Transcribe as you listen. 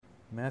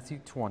Matthew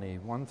 20,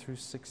 1 through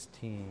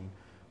 16.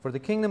 For the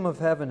kingdom of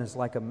heaven is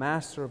like a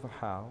master of a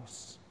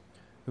house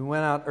who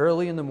went out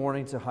early in the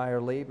morning to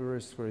hire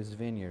laborers for his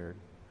vineyard.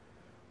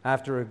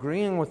 After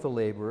agreeing with the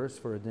laborers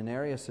for a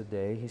denarius a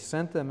day, he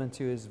sent them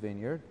into his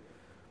vineyard.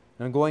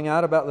 And going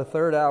out about the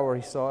third hour,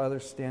 he saw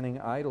others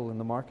standing idle in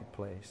the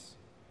marketplace.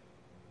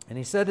 And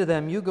he said to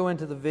them, "You go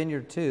into the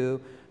vineyard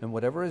too, and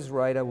whatever is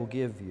right I will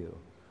give you."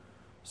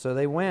 So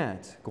they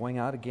went, going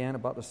out again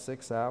about the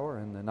 6th hour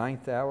and the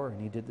 9th hour,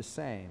 and he did the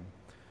same.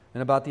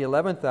 And about the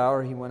 11th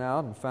hour he went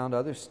out and found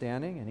others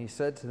standing, and he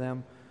said to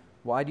them,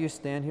 "Why do you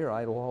stand here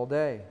idle all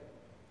day?"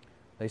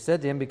 They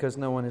said to him, "Because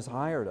no one has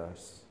hired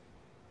us."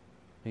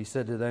 He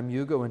said to them,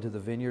 "You go into the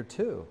vineyard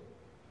too."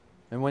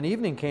 And when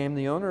evening came,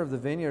 the owner of the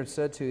vineyard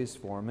said to his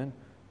foreman,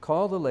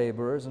 "Call the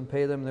laborers and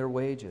pay them their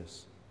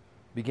wages,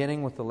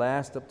 beginning with the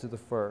last up to the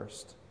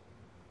first."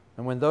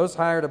 And when those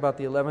hired about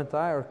the 11th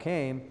hour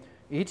came,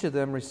 each of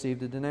them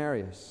received a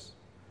denarius.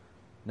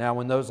 Now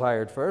when those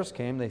hired first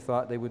came, they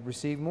thought they would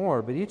receive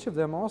more, but each of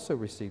them also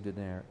received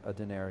a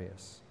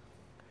denarius.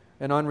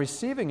 And on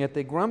receiving it,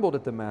 they grumbled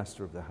at the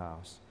master of the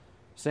house,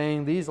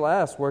 saying, "These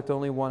last worked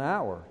only 1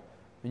 hour,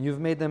 and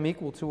you've made them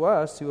equal to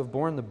us who have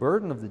borne the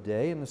burden of the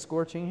day and the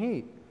scorching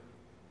heat."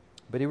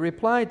 But he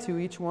replied to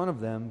each one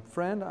of them,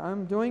 "Friend,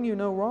 I'm doing you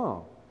no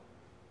wrong.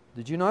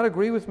 Did you not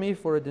agree with me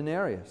for a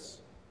denarius?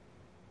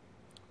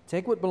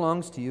 Take what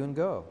belongs to you and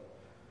go.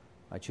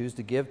 I choose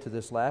to give to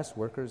this last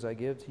worker as I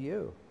give to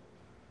you.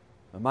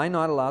 Am I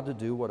not allowed to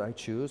do what I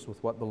choose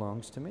with what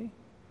belongs to me?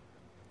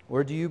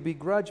 Or do you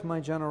begrudge my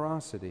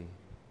generosity?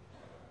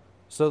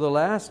 So the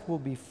last will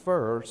be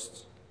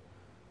first,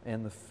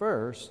 and the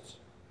first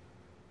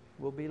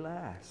will be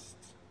last."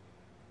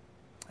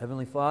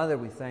 Heavenly Father,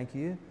 we thank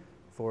you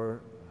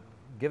for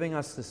giving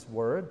us this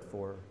word,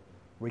 for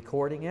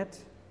recording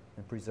it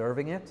and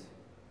preserving it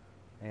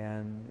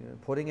and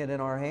putting it in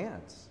our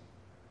hands.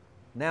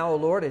 Now, O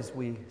Lord, as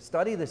we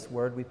study this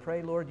word, we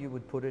pray, Lord, you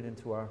would put it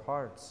into our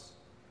hearts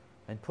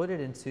and put it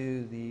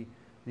into the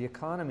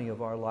economy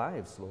of our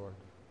lives, Lord,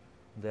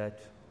 that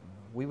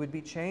we would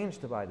be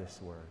changed by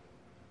this word.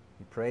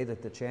 We pray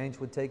that the change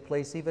would take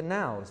place even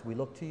now as we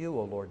look to you,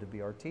 O Lord, to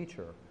be our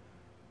teacher,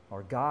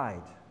 our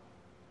guide,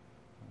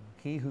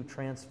 he who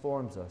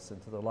transforms us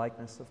into the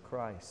likeness of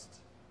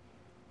Christ.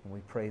 And we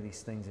pray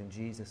these things in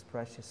Jesus'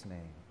 precious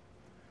name.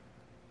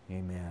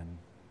 Amen.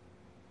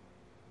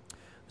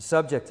 The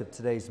subject of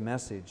today's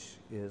message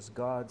is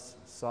God's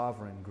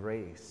sovereign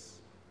grace.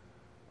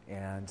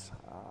 And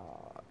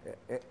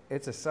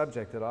it's a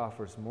subject that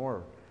offers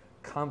more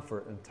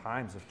comfort in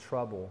times of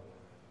trouble,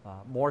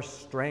 more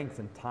strength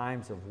in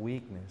times of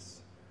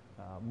weakness,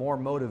 more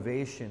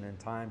motivation in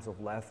times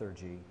of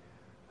lethargy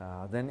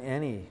than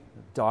any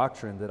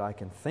doctrine that I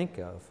can think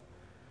of.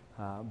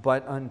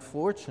 But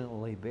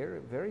unfortunately, very,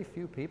 very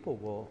few people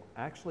will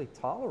actually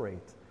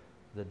tolerate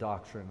the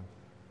doctrine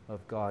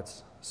of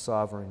God's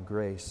sovereign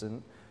grace.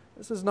 And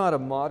this is not a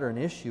modern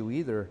issue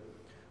either.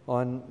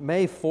 On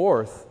May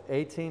 4th,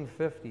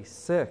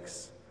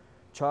 1856,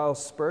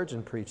 Charles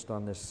Spurgeon preached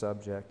on this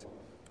subject.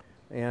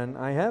 And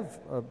I have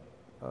a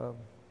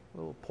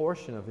little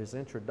portion of his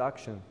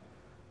introduction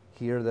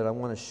here that I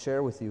want to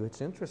share with you.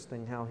 It's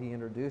interesting how he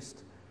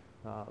introduced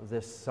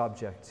this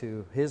subject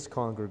to his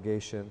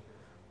congregation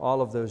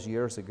all of those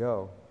years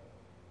ago.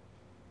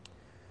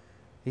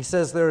 He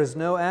says, "There is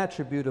no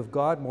attribute of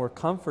God more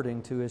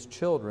comforting to his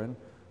children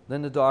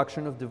than the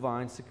doctrine of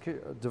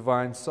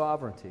divine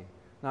sovereignty."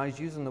 Now,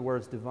 he's using the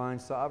words divine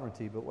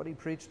sovereignty, but what he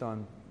preached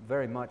on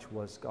very much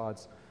was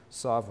God's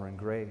sovereign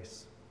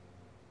grace.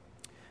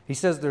 He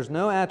says, "There's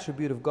no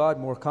attribute of God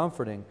more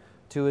comforting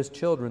to his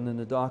children than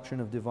the doctrine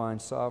of divine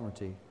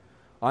sovereignty.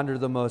 Under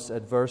the most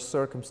adverse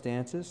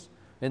circumstances,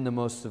 in the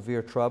most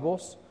severe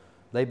troubles,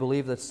 they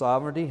believe that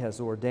sovereignty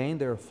has ordained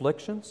their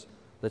afflictions,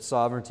 that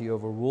sovereignty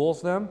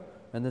overrules them,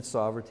 and that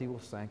sovereignty will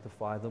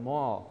sanctify them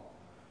all.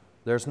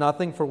 There's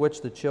nothing for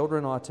which the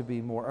children ought to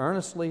be more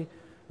earnestly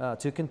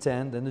to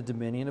contend than the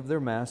dominion of their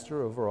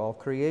master over all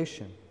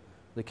creation,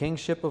 the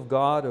kingship of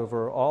God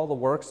over all the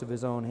works of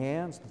his own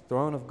hands, the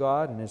throne of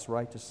God, and his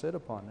right to sit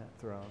upon that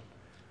throne."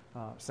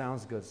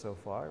 Sounds good so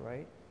far,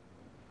 right?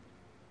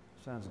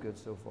 Sounds good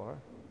so far.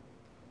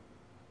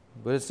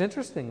 But it's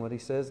interesting what he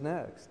says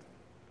next.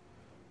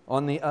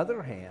 "On the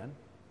other hand,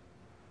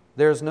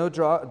 there's no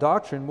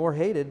doctrine more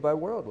hated by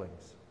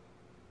worldlings.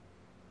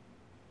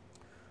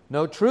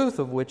 No truth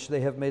of which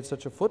they have made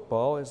such a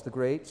football as the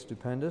great,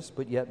 stupendous,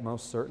 but yet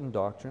most certain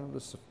doctrine of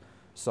the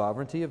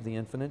sovereignty of the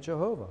infinite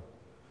Jehovah."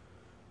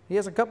 He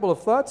has a couple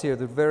of thoughts here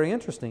that are very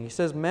interesting. He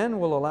says, men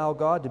will allow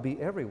God to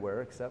be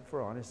everywhere except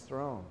for on his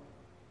throne.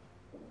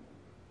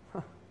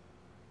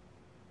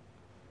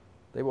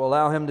 They will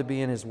allow him to be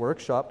in his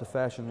workshop to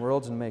fashion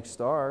worlds and make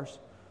stars.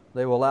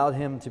 They will allow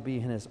him to be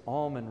in his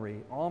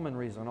almonry.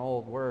 Almonry is an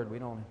old word we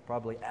don't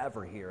probably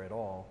ever hear at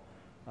all.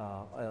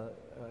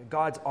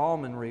 God's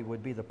almonry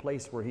would be the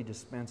place where he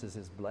dispenses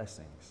his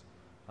blessings.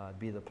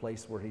 Be the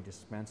place where he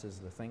dispenses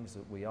the things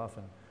that we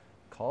often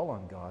call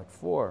on God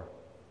for.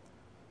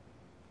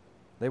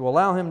 They will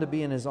allow him to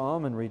be in his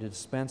almondry to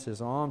dispense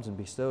his alms and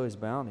bestow his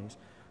bounties.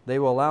 They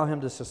will allow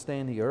him to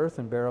sustain the earth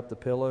and bear up the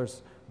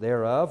pillars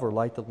thereof, or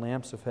light the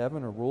lamps of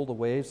heaven, or rule the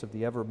waves of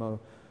the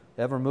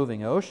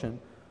ever-moving ocean.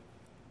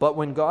 But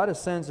when God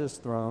ascends his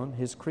throne,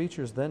 his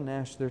creatures then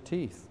gnash their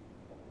teeth.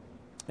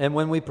 And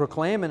when we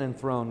proclaim and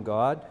enthrone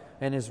God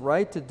and his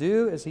right to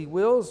do as he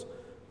wills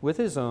with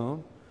his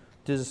own,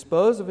 to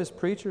dispose of his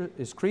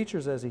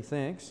creatures as he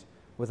thinks,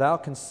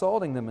 without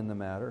consulting them in the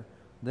matter,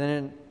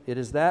 then it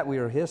is that we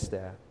are hissed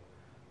at,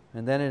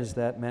 and then it is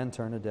that men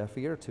turn a deaf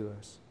ear to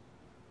us.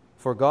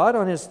 For God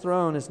on his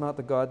throne is not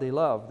the God they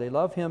love. They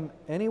love him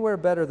anywhere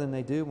better than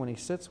they do when he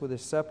sits with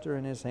his scepter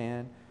in his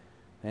hand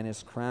and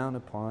his crown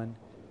upon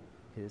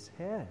his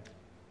head.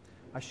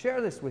 I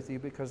share this with you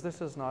because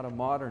this is not a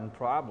modern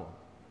problem.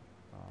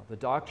 The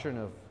doctrine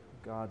of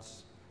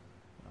God's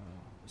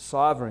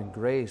sovereign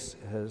grace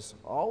has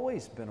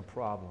always been a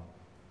problem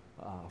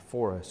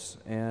for us.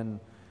 And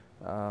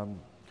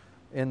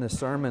in the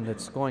sermon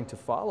that's going to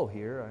follow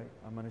here,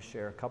 I'm going to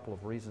share a couple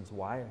of reasons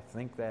why I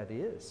think that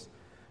is.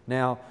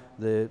 Now,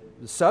 the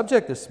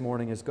subject this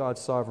morning is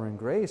God's sovereign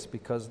grace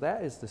because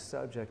that is the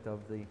subject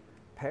of the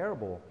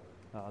parable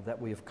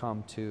that we have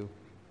come to.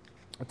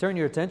 I'll turn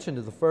your attention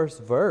to the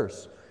first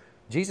verse.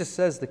 Jesus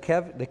says the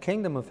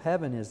kingdom of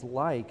heaven is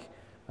like.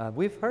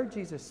 We've heard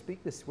Jesus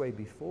speak this way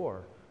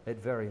before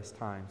at various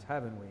times,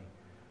 haven't we?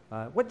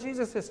 What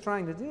Jesus is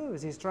trying to do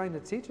is he's trying to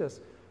teach us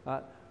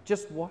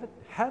just what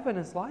heaven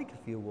is like,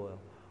 if you will,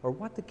 or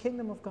what the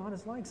kingdom of God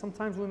is like.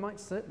 Sometimes we might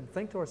sit and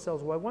think to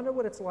ourselves, well, I wonder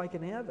what it's like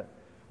in heaven.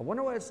 I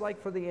wonder what it's like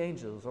for the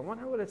angels. I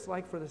wonder what it's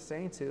like for the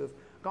saints who have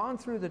gone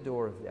through the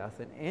door of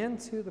death and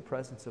into the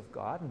presence of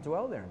God and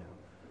dwell there now.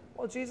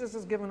 Well, Jesus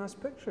has given us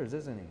pictures,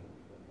 isn't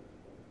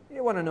he?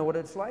 You want to know what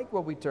it's like?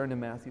 Well, we turn to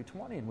Matthew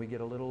 20 and we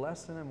get a little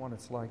lesson in what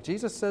it's like.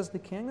 Jesus says the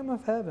kingdom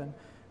of heaven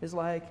is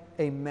like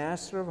a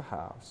master of a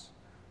house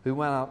who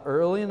went out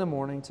early in the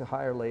morning to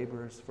hire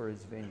laborers for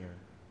his vineyard.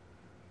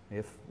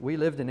 If we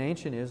lived in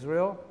ancient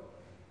Israel,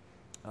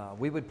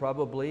 we would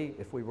probably,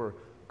 if we were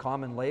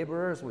common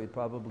laborers, we'd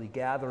probably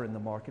gather in the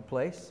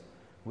marketplace.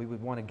 We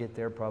would want to get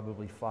there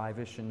probably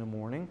 5-ish in the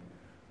morning.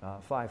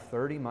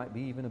 5:30 might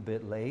be even a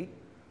bit late.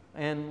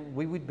 And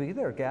we would be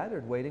there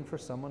gathered waiting for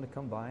someone to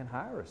come by and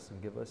hire us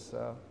and give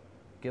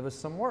us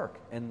some work.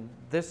 And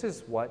this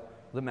is what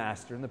the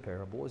master in the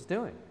parable is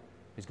doing.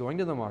 He's going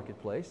to the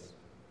marketplace.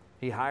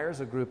 He hires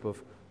a group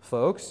of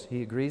folks.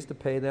 He agrees to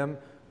pay them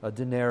a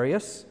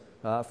denarius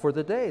for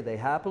the day. They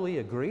happily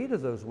agree to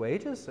those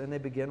wages and they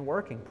begin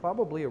working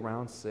probably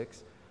around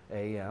 6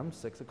 a.m.,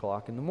 6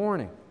 o'clock in the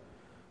morning.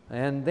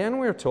 And then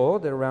we're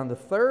told that around the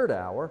third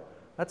hour,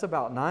 that's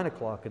about 9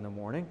 o'clock in the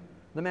morning,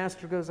 the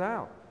master goes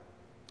out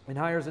and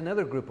hires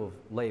another group of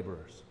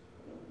laborers.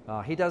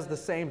 He does the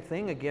same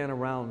thing again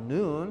around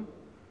noon,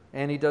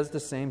 and he does the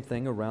same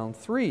thing around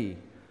 3.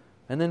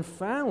 And then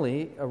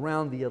finally,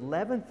 around the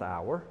 11th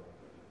hour,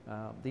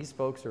 these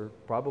folks are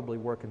probably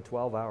working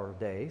 12-hour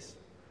days.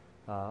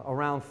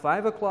 Around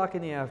 5 o'clock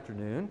in the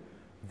afternoon,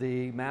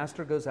 the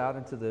master goes out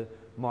into the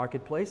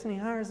marketplace and he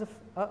hires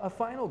a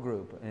final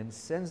group and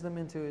sends them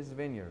into his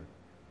vineyard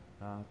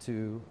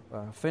to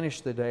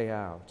finish the day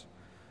out.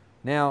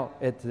 Now,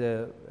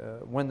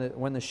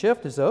 when the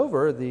shift is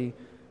over, the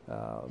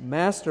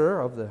master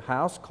of the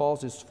house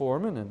calls his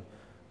foreman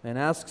and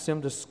asks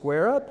him to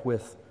square up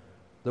with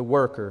the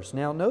workers.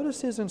 Now,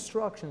 notice his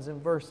instructions in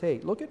verse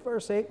 8. Look at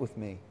verse 8 with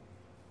me.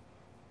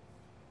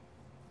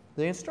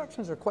 The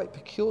instructions are quite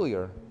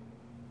peculiar.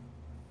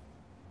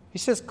 He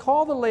says,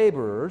 call the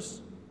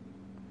laborers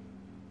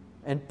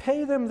and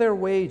pay them their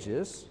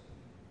wages.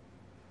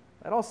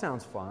 That all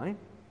sounds fine.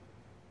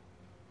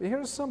 But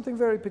here's something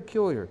very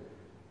peculiar.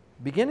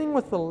 Beginning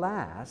with the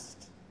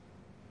last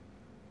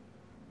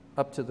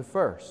up to the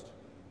first.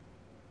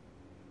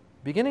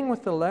 Beginning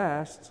with the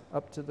last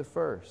up to the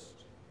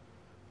first.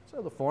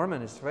 So the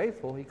foreman is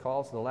faithful. He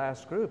calls the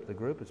last group. The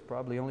group has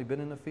probably only been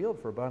in the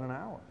field for about an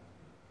hour.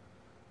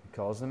 He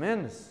calls them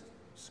in to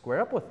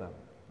square up with them.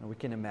 And we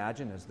can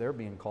imagine as they're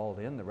being called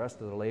in, the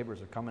rest of the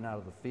laborers are coming out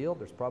of the field.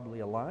 There's probably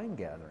a line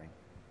gathering.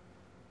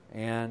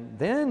 And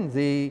then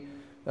the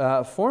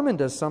foreman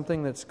does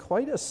something that's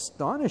quite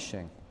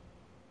astonishing.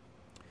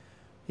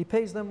 He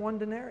pays them 1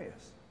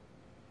 denarius.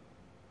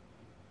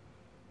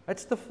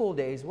 That's the full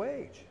day's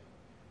wage.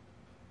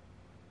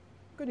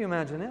 Could you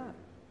imagine that?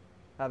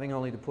 Having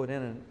only to put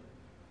in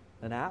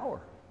an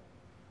hour,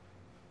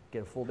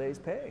 get a full day's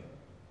pay.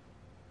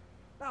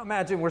 Now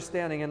imagine we're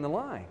standing in the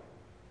line.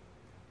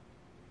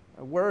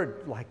 A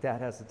word like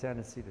that has a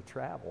tendency to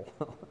travel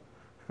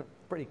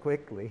pretty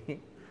quickly.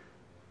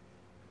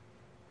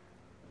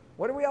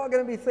 What are we all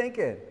going to be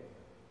thinking?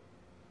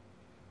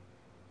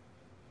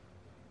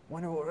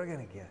 Wonder what we're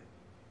going to get.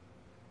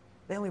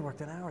 They only worked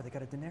an hour. They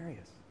got a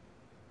denarius.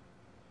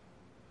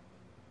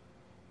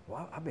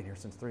 Well, I've been here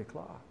since 3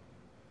 o'clock.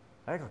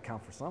 I got to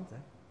count for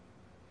something.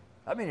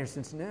 I've been here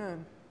since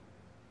noon.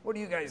 What are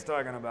you guys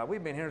talking about?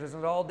 We've been here since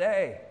all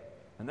day.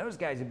 And those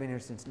guys have been here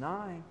since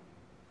 9.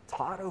 It's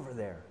hot over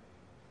there.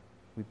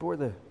 We bore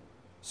the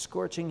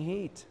scorching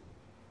heat.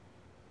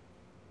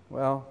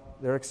 Well,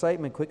 their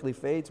excitement quickly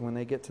fades when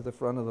they get to the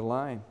front of the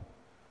line,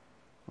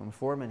 when the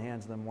foreman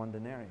hands them 1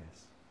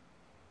 denarius.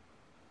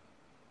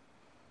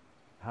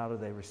 How do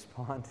they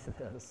respond to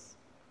this?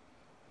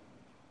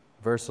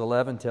 Verse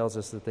 11 tells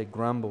us that they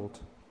grumbled.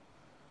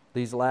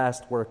 These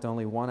last worked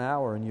only 1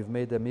 hour, and you've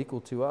made them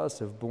equal to us,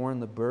 have borne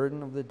the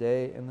burden of the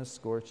day and the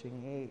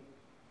scorching heat.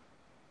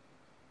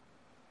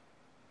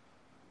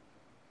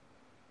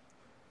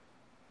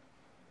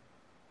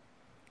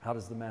 How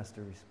does the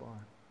master respond?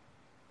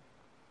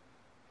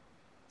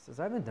 He says,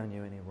 I haven't done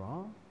you any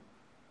wrong.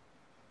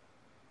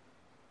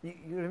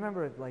 You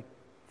remember at like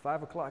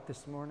 5 o'clock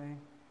this morning?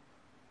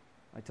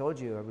 I told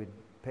you I would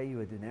pay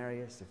you a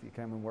denarius if you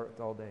come and worked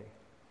all day.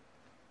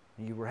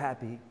 And you were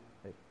happy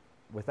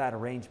with that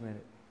arrangement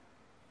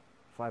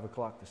at 5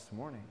 o'clock this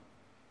morning.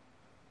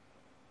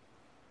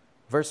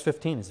 Verse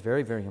 15 is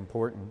very, very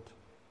important.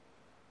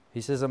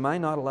 He says, am I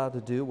not allowed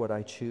to do what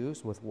I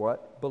choose with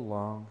what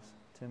belongs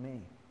to me?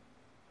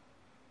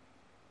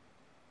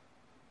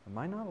 Am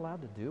I not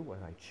allowed to do what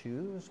I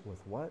choose with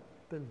what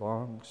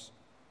belongs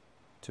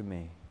to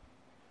me?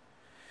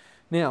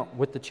 Now,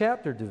 with the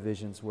chapter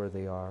divisions where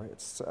they are,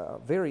 it's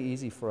very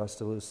easy for us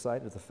to lose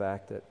sight of the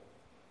fact that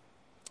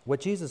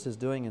what Jesus is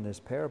doing in this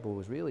parable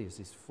is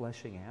he's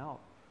fleshing out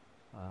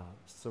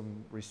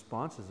some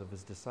responses of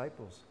his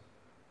disciples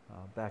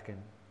back in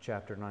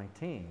chapter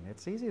 19.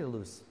 It's easy to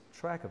lose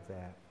track of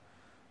that.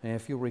 And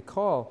if you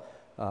recall,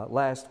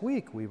 last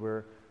week we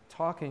were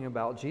talking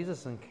about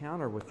Jesus'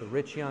 encounter with the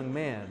rich young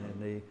man,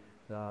 and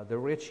the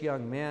rich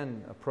young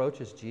man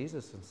approaches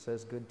Jesus and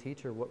says, good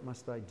teacher, what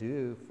must I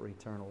do for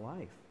eternal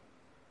life?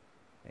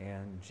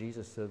 And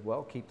Jesus said,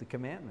 well, keep the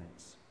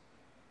commandments.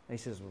 And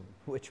he says, well,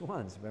 which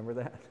ones? Remember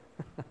that?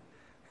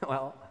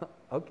 Well,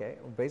 okay,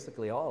 well,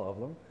 basically all of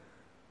them.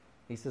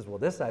 He says, well,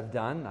 this I've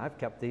done. I've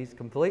kept these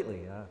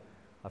completely.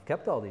 I've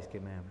kept all these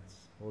commandments.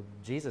 Well,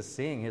 Jesus,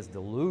 seeing his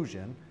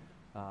delusion,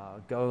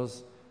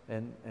 goes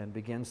and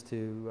begins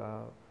to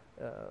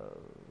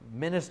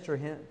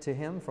minister to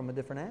him from a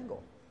different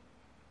angle.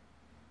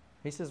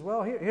 He says,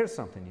 well, here's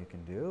something you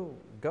can do.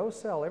 Go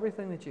sell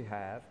everything that you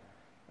have,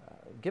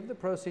 give the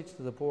proceeds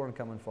to the poor, and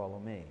come and follow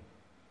me.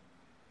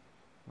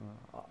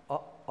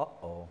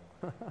 Uh-oh.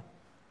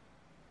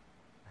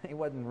 He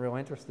wasn't real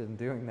interested in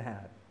doing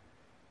that.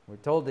 We're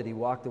told that he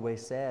walked away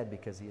sad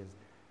because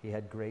he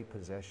had great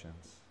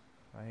possessions,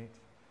 right?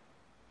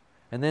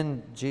 And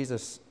then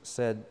Jesus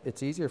said,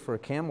 it's easier for a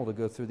camel to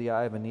go through the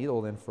eye of a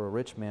needle than for a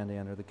rich man to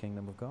enter the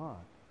kingdom of God.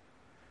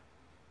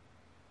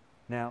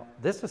 Now,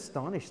 this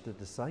astonished the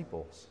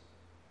disciples.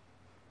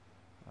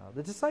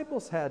 The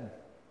disciples had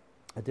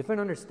a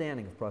different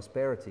understanding of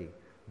prosperity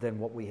than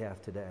what we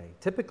have today.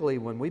 Typically,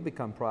 when we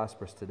become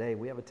prosperous today,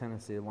 we have a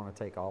tendency to want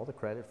to take all the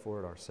credit for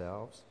it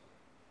ourselves.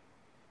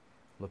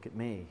 Look at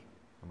me.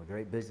 I'm a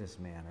great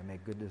businessman. I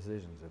make good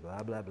decisions.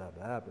 Blah, blah, blah,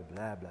 blah, blah,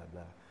 blah, blah,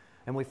 blah.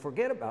 And we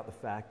forget about the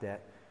fact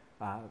that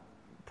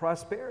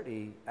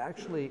prosperity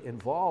actually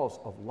involves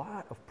a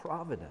lot of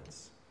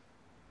providence.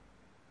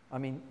 I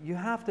mean, you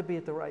have to be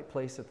at the right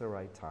place at the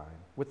right time,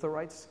 with the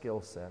right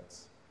skill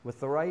sets, with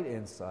the right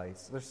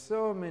insights. There's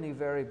so many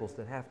variables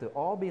that have to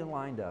all be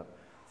lined up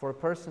for a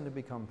person to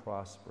become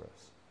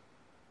prosperous.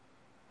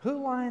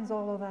 Who lines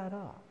all of that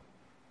up?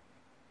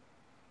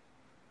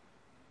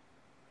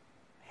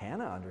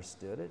 Hannah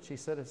understood it. She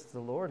said it's the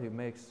Lord who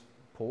makes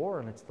poor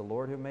and it's the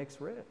Lord who makes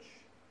rich.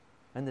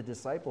 And the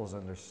disciples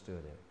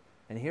understood it.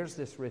 And here's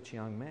this rich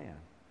young man.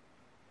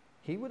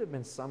 He would have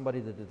been somebody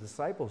that the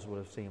disciples would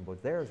have seen,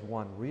 but there's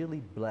one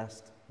really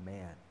blessed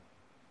man.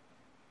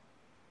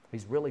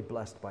 He's really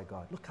blessed by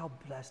God. Look how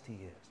blessed he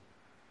is.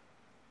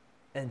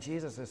 And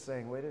Jesus is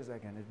saying, wait a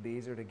second, it'd be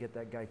easier to get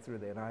that guy through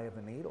the eye of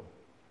a needle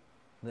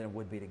than it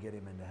would be to get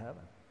him into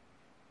heaven.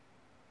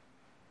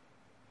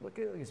 Look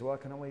at him, he's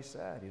walking away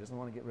sad. He doesn't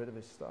want to get rid of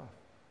his stuff.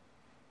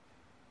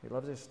 He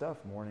loves his stuff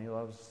more than he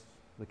loves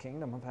the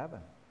kingdom of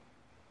heaven.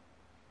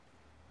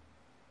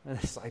 And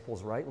the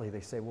disciples, rightly, they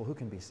say, well, who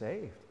can be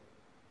saved?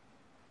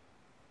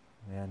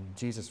 And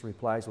Jesus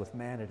replies with,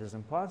 man, it is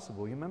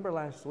impossible. You remember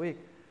last week,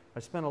 I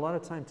spent a lot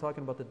of time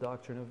talking about the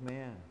doctrine of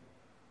man.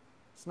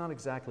 It's not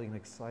exactly an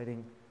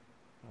exciting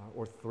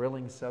or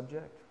thrilling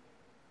subject,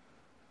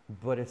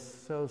 but it's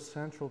so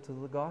central to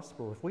the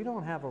gospel. If we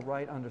don't have a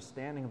right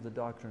understanding of the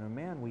doctrine of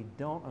man, we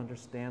don't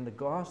understand the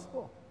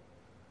gospel.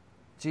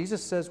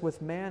 Jesus says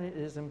with man it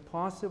is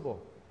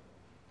impossible.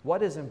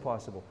 What is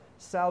impossible?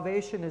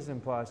 Salvation is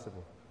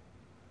impossible.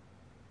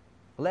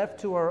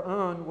 Left to our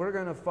own, we're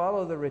going to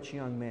follow the rich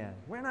young man.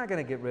 We're not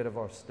going to get rid of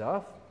our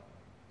stuff.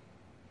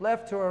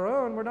 Left to our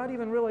own, we're not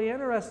even really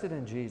interested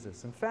in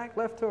Jesus. In fact,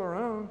 left to our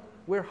own,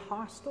 we're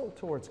hostile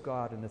towards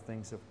God and the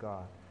things of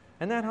God.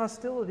 And that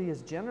hostility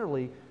is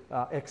generally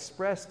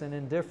expressed in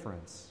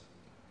indifference.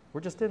 We're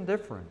just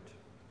indifferent.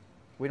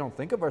 We don't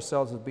think of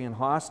ourselves as being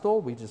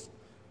hostile.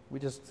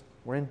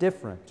 We're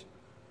indifferent.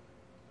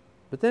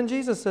 But then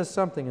Jesus says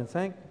something, and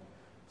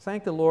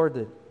thank the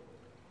Lord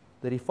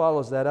that he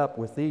follows that up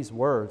with these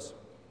words.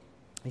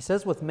 He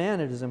says with man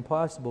it is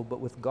impossible, but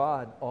with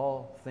God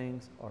all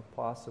things are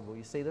possible.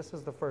 You see, this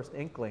is the first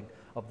inkling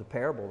of the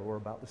parable that we're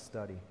about to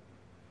study.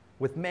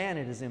 With man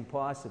it is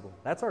impossible.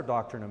 That's our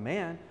doctrine of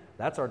man.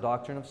 That's our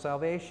doctrine of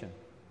salvation.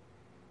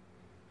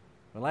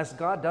 Unless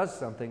God does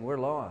something, we're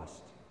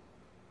lost.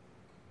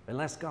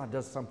 Unless God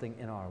does something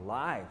in our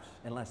lives,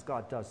 unless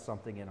God does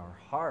something in our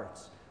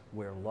hearts,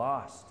 we're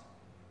lost.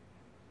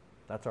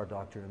 That's our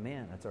doctrine of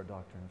man. That's our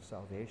doctrine of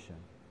salvation.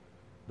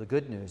 The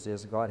good news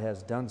is God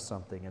has done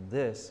something, and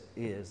this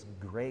is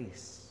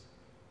grace.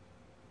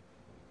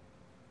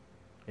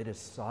 It is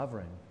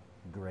sovereign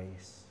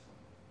grace.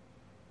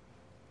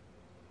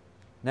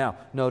 Now,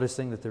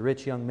 noticing that the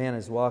rich young man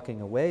is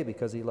walking away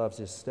because he loves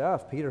his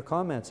stuff, Peter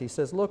comments. He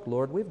says, "Look,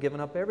 Lord, we've given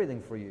up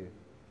everything for you."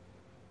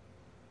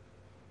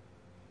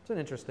 It's an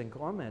interesting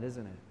comment,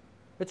 isn't it?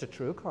 It's a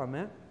true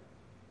comment.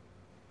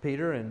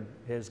 Peter and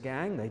his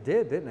gang, they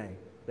did, didn't they?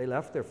 They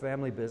left their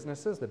family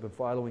businesses. They've been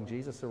following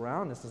Jesus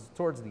around. This is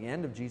towards the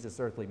end of Jesus'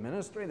 earthly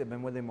ministry. They've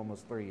been with him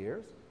almost 3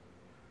 years.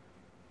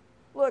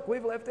 Look,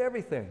 we've left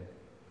everything.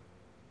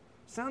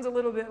 Sounds a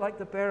little bit like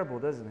the parable,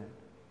 doesn't it?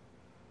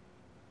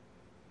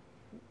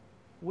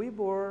 We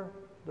bore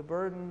the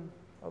burden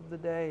of the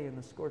day in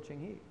the scorching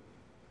heat.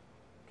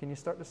 Can you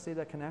start to see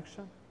that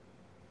connection?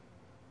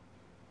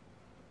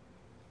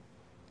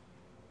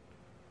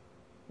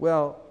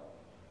 Well,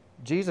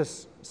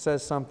 Jesus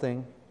says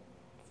something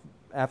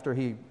after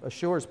he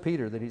assures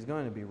Peter that he's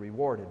going to be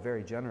rewarded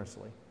very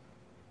generously.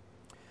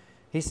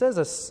 He says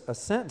a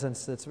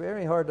sentence that's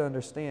very hard to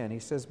understand. He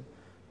says,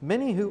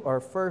 "Many who are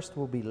first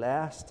will be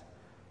last,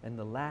 and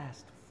the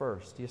last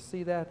first." Do you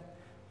see that?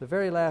 The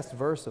very last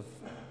verse of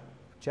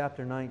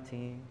chapter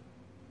 19.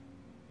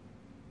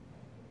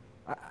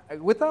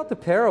 Without the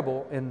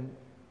parable in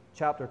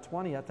chapter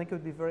 20, I think it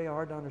would be very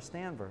hard to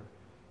understand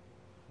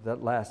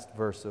that last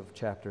verse of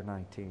chapter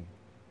 19.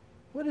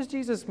 What does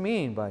Jesus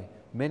mean by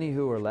many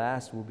who are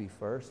last will be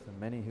first and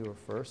many who are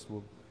first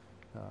will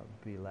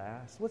be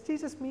last? What does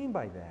Jesus mean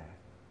by that?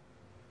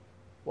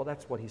 Well,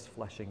 that's what he's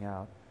fleshing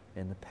out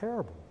in the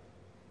parable.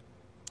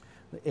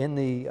 In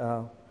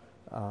the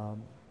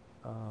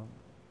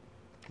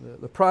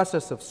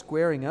process of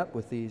squaring up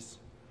with these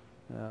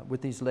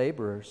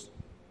laborers,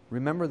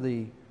 remember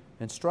the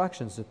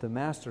instructions that the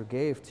master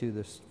gave to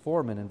this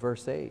foreman in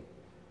verse 8.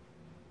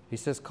 He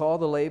says, "Call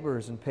the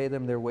laborers and pay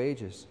them their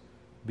wages,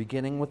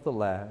 beginning with the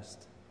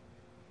last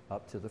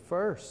up to the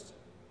first."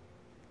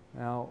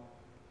 Now,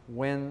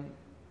 when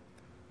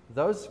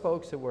those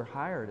folks that were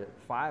hired at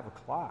 5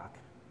 o'clock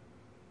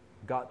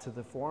got to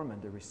the foreman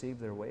to receive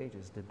their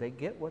wages, did they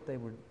get what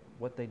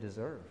they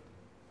deserved?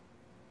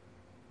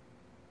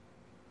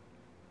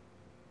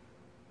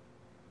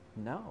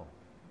 No.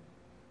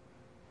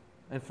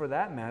 And for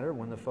that matter,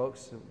 when the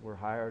folks that were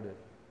hired at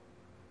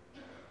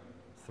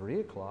 3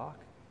 o'clock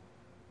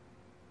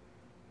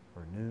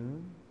or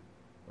noon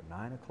or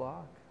 9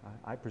 o'clock,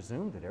 I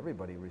presume that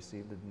everybody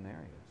received a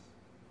denarius.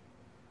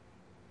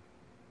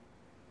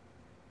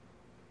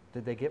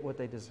 Did they get what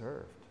they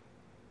deserved?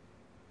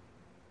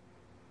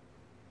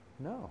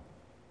 No,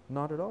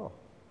 not at all.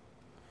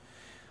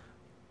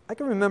 I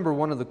can remember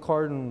one of the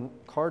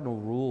cardinal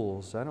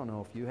rules. I don't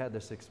know if you had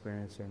this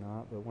experience or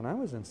not, but when I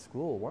was in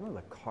school, one of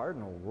the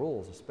cardinal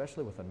rules,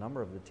 especially with a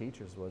number of the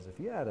teachers, was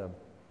if you had a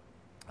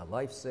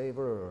lifesaver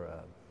or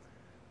a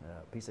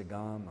piece of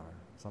gum or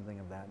something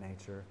of that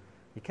nature,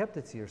 you kept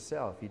it to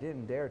yourself. You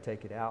didn't dare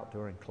take it out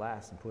during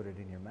class and put it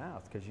in your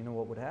mouth, because you know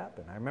what would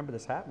happen. I remember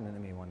this happening to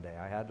me one day.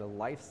 I had a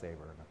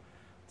lifesaver and I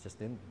just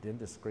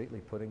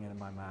indiscreetly putting it in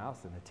my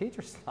mouth, and the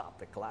teacher stopped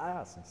the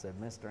class and said,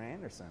 "Mr.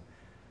 Anderson,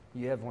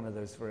 you have one of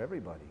those for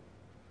everybody."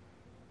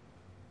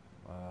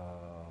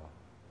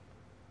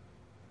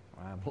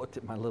 I looked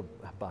at my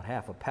about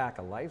half a pack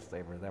of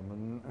lifesavers.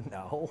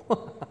 No.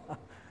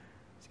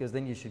 She goes,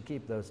 "Then you should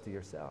keep those to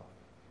yourself."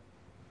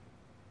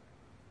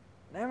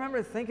 And I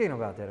remember thinking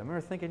about that. I remember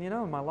thinking,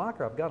 in my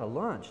locker I've got a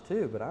lunch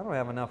too, but I don't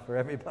have enough for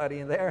everybody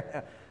in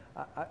there.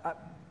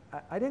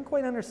 I didn't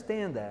quite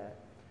understand that.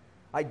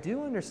 I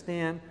do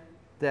understand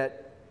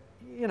that,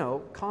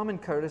 common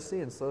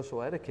courtesy and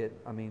social etiquette,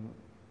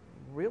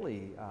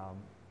 really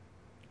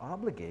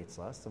obligates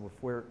us. So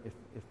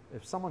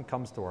if someone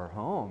comes to our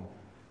home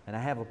and I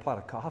have a pot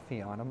of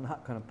coffee on, I'm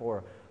not going to pour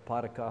a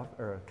pot of coffee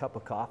or a cup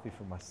of coffee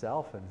for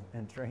myself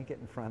and drink it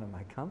in front of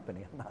my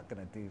company. I'm not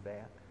going to do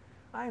that.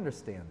 I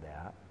understand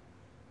that.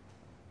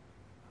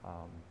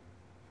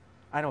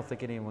 I don't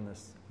think anyone in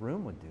this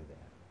room would do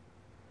that.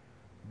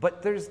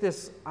 But there's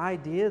this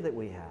idea that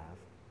we have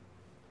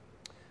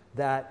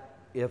that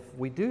if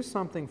we do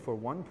something for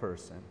one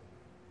person,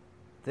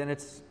 then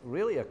it's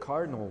really a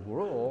cardinal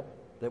rule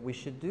that we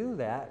should do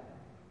that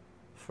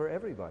for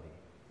everybody.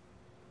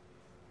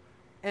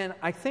 And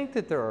I think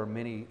that there are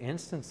many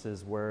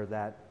instances where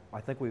I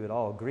think we would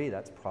all agree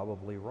that's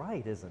probably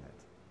right, isn't it?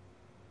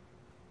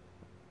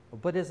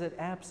 But is it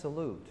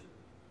absolute?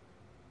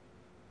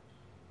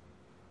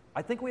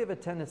 I think we have a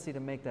tendency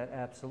to make that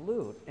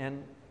absolute.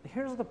 And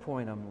here's the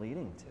point I'm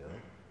leading to.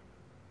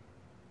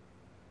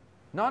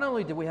 not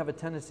only do we have a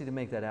tendency to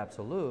make that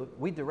absolute,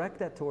 we direct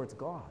that towards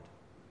God.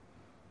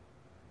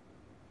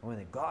 And we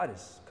think God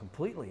is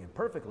completely and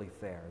perfectly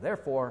fair.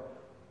 Therefore,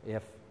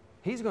 if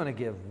He's going to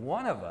give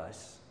one of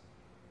us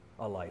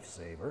a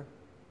lifesaver,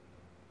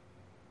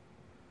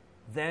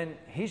 then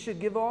He should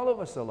give all of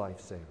us a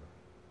lifesaver.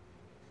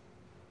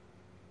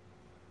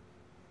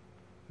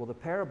 Well, the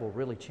parable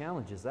really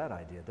challenges that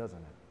idea, doesn't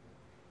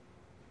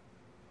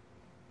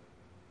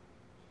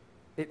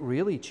it? It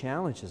really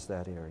challenges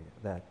that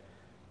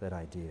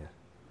idea.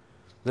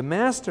 The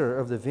master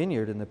of the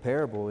vineyard in the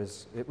parable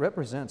it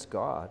represents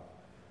God.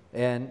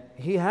 And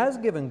He has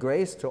given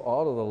grace to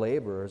all of the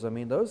laborers. I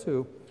mean, those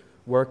who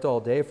worked all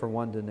day for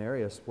 1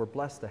 denarius were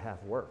blessed to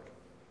have work.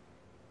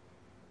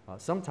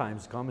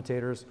 Sometimes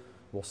commentators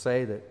will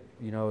say that,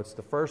 it's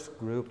the first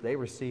group, they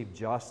received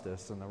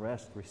justice and the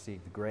rest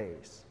received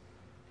grace.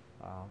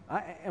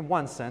 In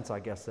one sense, I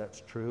guess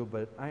that's true,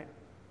 but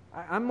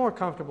I'm more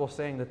comfortable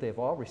saying that they've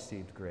all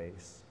received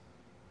grace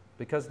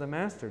because the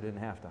master didn't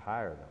have to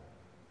hire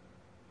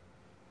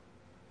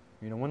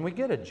them. When we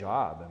get a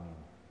job,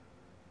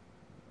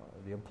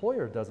 the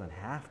employer doesn't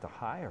have to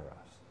hire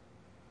us.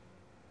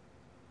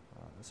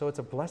 So it's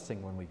a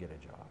blessing when we get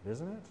a job,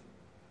 isn't it?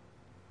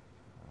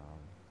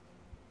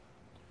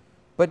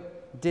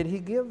 But did He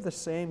give the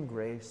same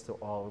grace to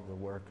all of the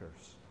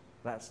workers?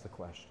 That's the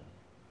question.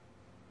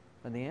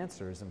 And the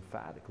answer is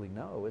emphatically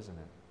no, isn't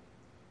it?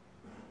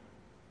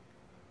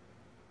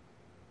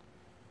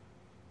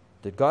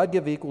 Did God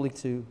give equally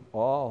to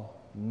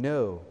all?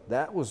 No.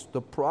 That was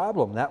the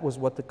problem. That was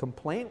what the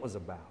complaint was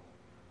about.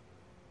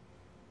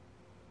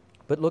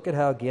 But look at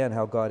how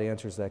God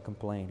answers that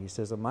complaint. He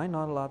says, am I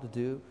not allowed to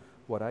do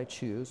what I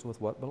choose with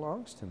what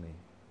belongs to me?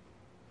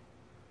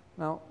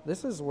 Now,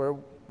 this is where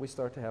we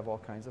start to have all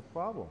kinds of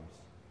problems.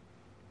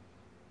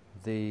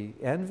 The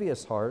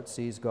envious heart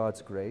sees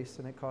God's grace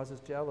and it causes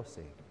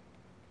jealousy.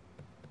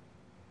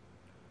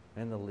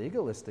 And the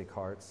legalistic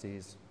heart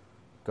sees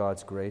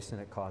God's grace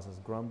and it causes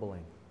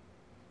grumbling.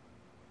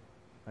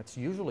 That's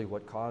usually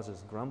what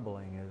causes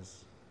grumbling,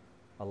 is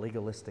a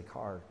legalistic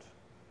heart.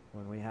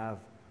 When we have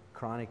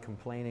chronic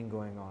complaining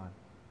going on,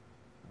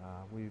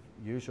 we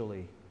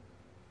usually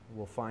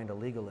will find a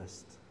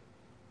legalist.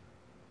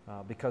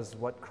 Because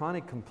what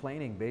chronic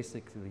complaining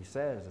basically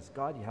says is,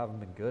 God, you haven't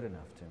been good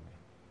enough to me.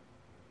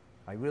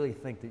 I really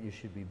think that you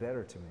should be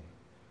better to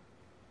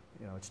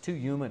me. It's too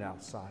humid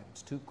outside.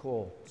 It's too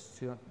cold.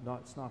 It's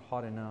not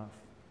hot enough.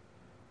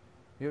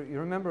 You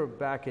remember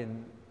back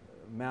in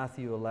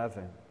Matthew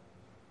 11,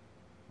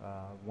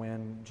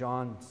 when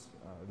John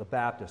the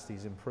Baptist,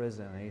 he's in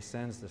prison, and he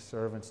sends the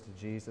servants to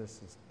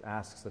Jesus and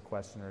asks the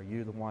question, are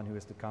you the one who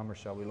is to come, or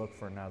shall we look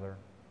for another?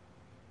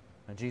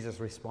 And Jesus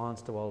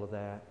responds to all of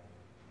that.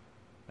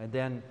 And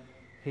then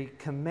He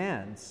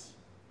commends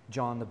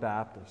John the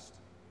Baptist.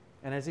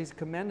 And as He's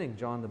commending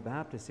John the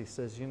Baptist, He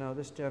says,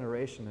 this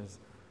generation is,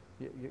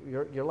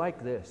 you're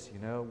like this,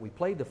 We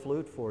played the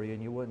flute for you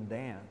and you wouldn't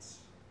dance.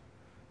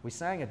 We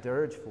sang a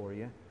dirge for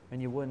you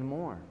and you wouldn't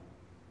mourn.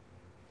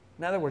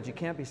 In other words, you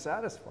can't be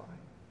satisfied.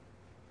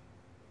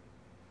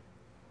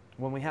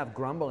 When we have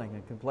grumbling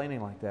and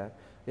complaining like that,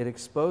 it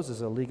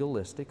exposes a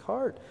legalistic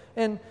heart.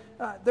 And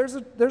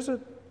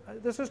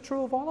this is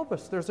true of all of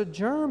us. There's a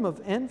germ of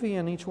envy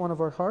in each one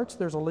of our hearts.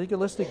 There's a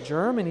legalistic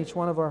germ in each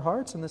one of our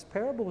hearts, and this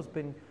parable has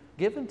been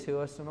given to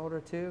us in order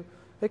to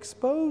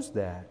expose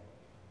that.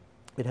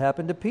 It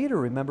happened to Peter.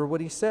 Remember what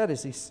he said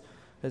as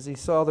he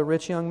saw the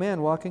rich young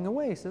man walking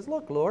away. He says,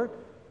 look, Lord,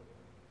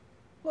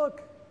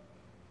 look,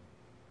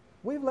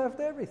 we've left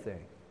everything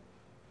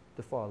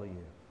to follow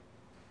you.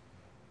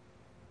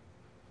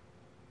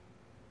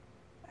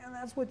 And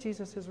that's what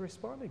Jesus is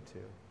responding to.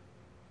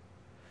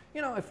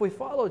 If we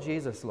follow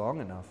Jesus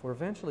long enough, we're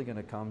eventually going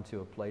to come to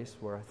a place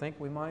where I think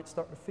we might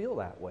start to feel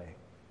that way.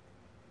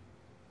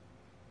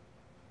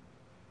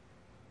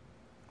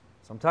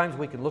 Sometimes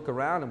we can look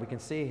around and we can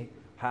see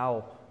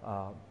how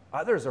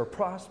others are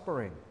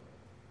prospering.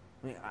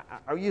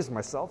 I'll use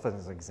myself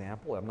as an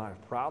example. I'm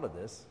not proud of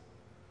this.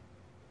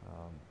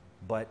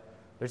 But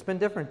there's been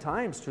different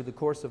times through the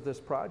course of this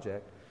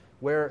project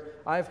where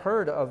I've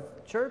heard of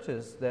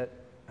churches that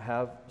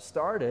have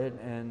started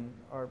and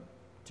are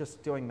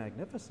just doing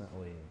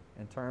magnificently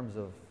in terms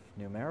of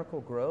numerical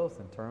growth,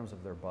 in terms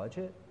of their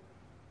budget.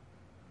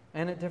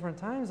 And at different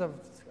times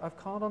I've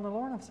called on the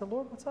Lord and I've said,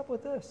 Lord, what's up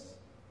with this?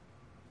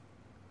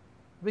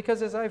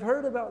 Because as I've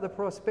heard about the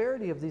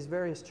prosperity of these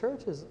various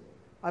churches,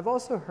 I've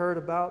also heard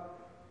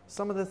about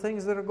some of the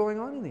things that are going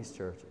on in these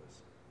churches.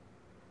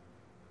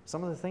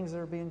 Some of the things that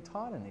are being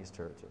taught in these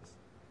churches.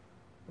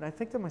 And I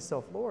think to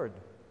myself, Lord,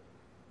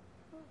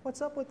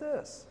 what's up with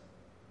this?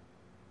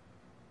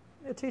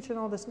 They're teaching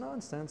all this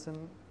nonsense,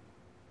 and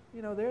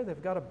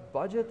they've got a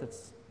budget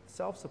that's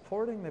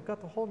self-supporting. They've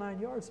got the whole 9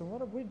 yards. And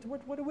what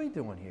are we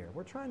doing here?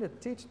 We're trying to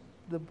teach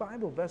the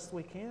Bible best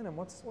we can, and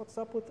what's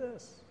up with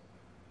this?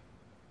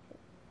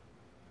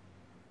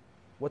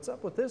 What's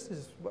up with this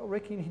is, well,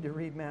 Rick, you need to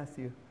read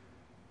Matthew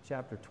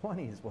chapter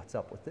 20 is what's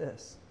up with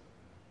this.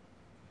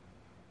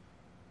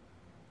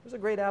 There's a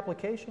great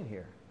application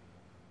here.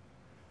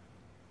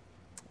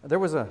 There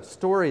was a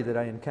story that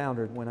I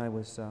encountered when I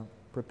was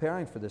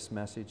preparing for this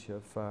message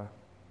of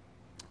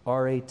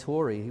R.A.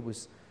 Torrey. He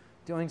was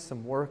doing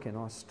some work in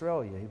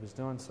Australia. He was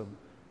doing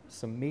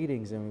some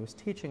meetings, and he was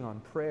teaching on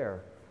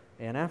prayer.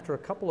 And after a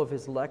couple of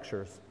his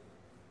lectures,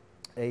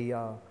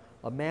 a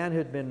man who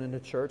had been in the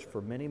church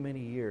for many,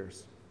 many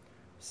years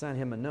sent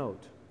him a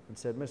note and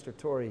said, "Mr.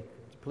 Torrey,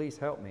 please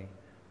help me.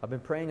 I've been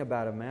praying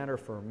about a matter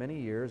for many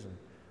years,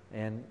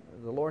 and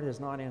the Lord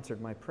has not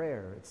answered my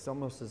prayer. It's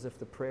almost as if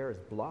the prayer is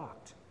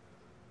blocked.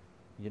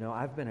 You know,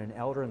 I've been an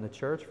elder in the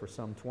church for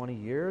some 20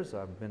 years.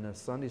 I've been a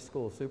Sunday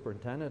school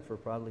superintendent for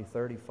probably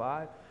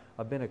 35.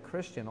 I've been a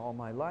Christian all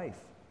my life.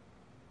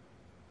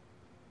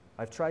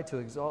 I've tried to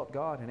exalt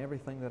God in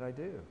everything that I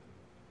do."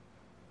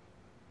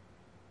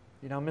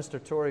 You know,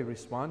 Mr. Torrey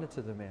responded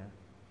to the man.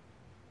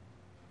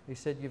 He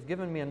said, "You've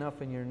given me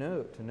enough in your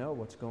note to know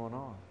what's going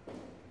on."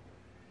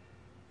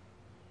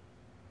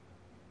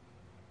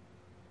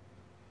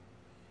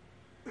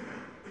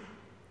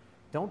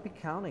 Don't be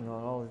counting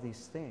on all of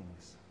these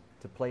things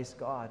to place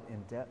God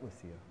in debt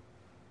with you.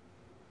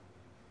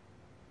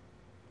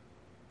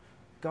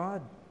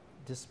 God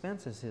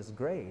dispenses His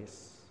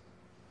grace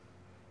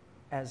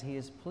as He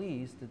is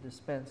pleased to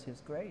dispense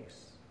His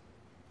grace.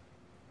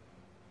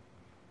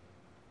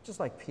 Just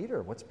like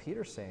Peter, what's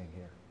Peter saying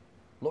here?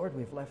 "Lord,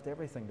 we've left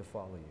everything to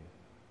follow you."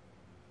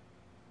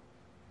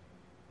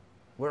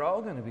 We're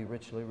all going to be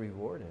richly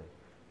rewarded.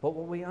 But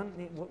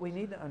what we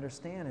need to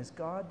understand is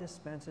God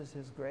dispenses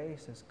His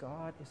grace as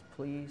God is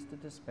pleased to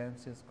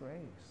dispense His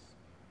grace.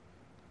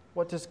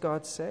 What does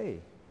God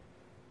say?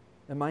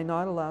 Am I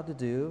not allowed to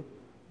do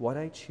what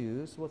I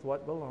choose with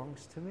what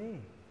belongs to me?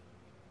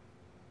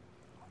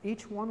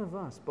 Each one of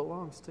us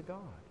belongs to God.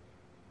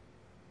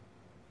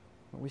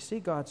 We see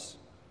God's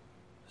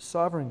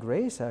sovereign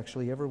grace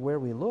actually everywhere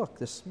we look.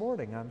 This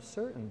morning, I'm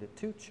certain that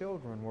 2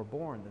 children were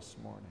born this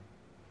morning.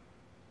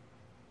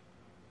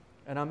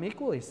 And I'm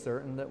equally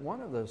certain that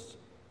one of those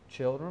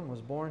children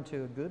was born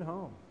to a good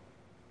home,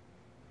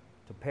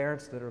 to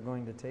parents that are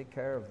going to take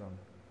care of them,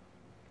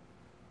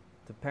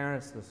 to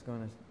parents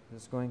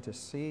that's going to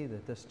see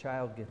that this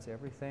child gets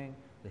everything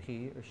that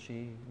he or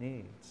she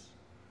needs.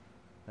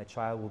 That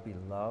child will be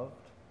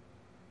loved,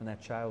 and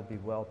that child will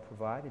be well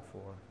provided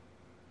for.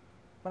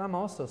 But I'm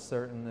also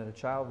certain that a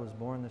child was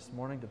born this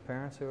morning to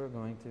parents who are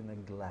going to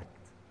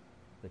neglect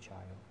the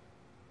child.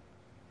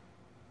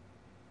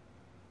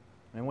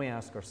 And we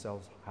ask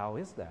ourselves, how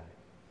is that?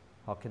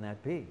 How can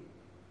that be?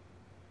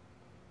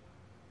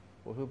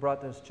 Well, who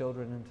brought those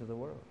children into the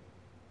world?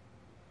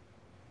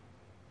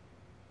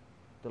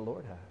 The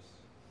Lord has.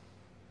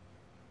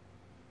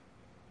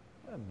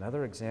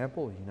 Another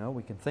example, you know,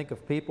 we can think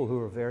of people who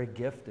are very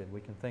gifted. We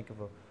can think of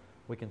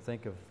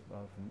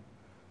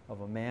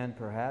a man,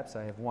 perhaps.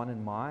 I have one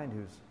in mind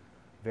who's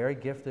very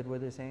gifted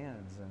with his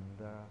hands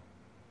and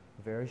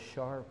very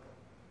sharp.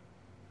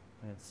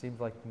 And it seems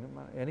like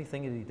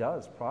anything that he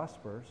does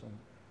prospers.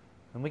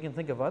 And we can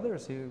think of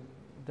others who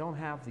don't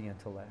have the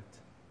intellect.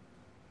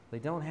 They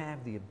don't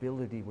have the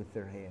ability with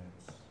their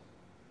hands.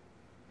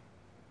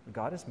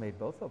 God has made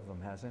both of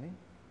them, hasn't He?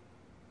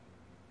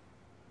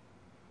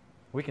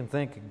 We can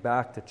think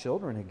back to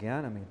children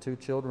again. I mean, 2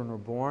 children were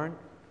born.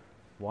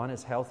 One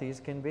as healthy as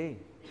can be.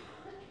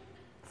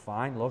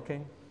 Fine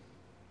looking.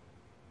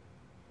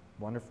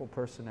 Wonderful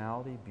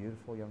personality.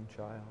 Beautiful young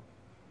child.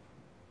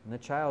 And the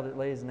child that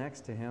lays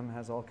next to him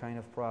has all kind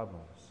of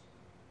problems.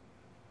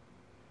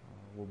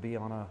 Will be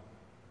on a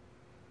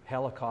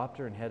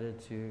helicopter and headed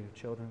to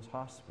Children's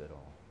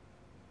Hospital.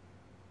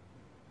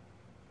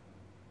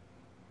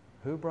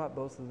 Who brought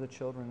both of the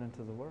children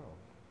into the world?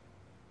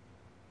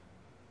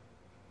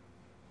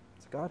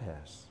 It's God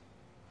has.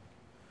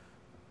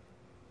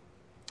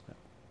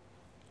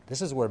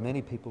 This is where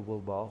many people will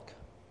balk,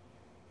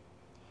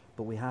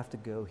 but we have to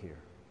go here.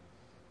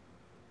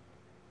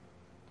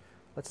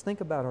 Let's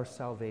think about our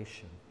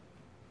salvation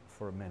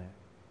for a minute.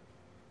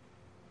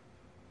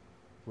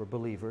 We're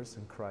believers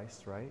in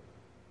Christ, right?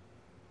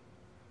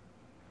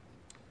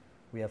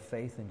 We have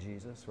faith in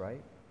Jesus,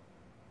 right?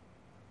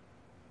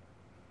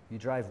 You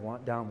drive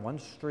down one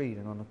street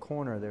and on the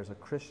corner there's a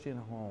Christian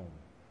home,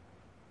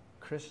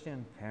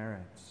 Christian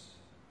parents,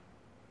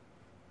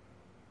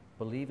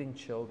 believing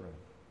children,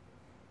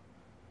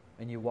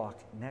 and you walk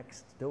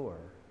next door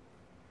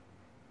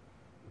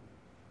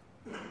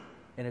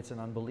and it's an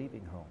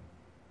unbelieving home.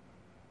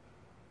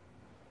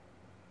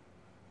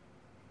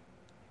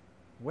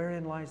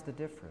 Wherein lies the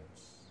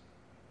difference?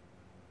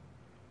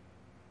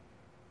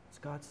 It's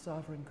God's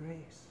sovereign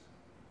grace.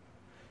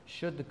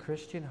 Should the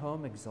Christian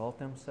home exalt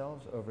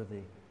themselves over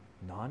the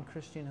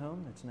non-Christian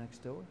home that's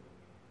next door?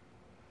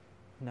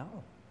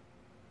 No.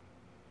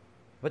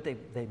 But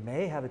they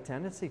may have a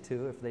tendency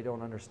to if they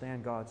don't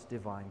understand God's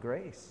divine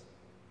grace.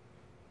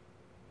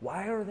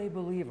 Why are they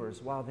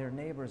believers while their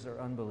neighbors are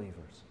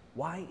unbelievers?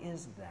 Why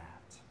is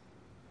that?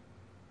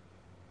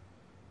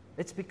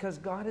 It's because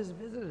God has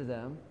visited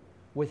them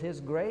with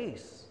His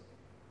grace.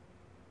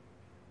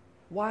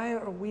 Why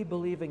are we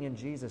believing in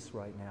Jesus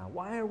right now?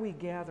 Why are we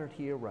gathered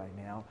here right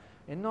now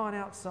and not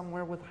out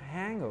somewhere with a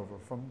hangover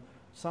from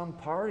some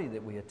party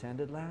that we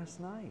attended last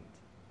night.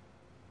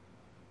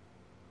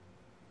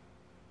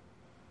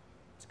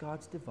 It's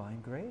God's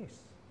divine grace.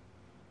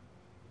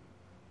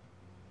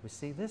 We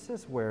see, this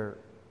is where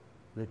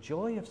the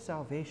joy of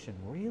salvation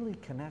really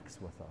connects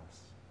with us.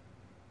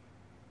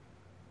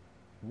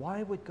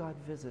 Why would God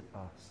visit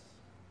us?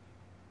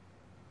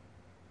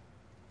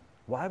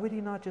 Why would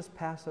He not just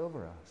pass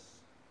over us?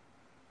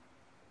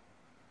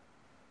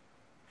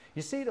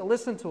 You see, to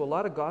listen to a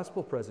lot of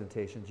gospel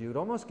presentations, you would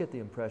almost get the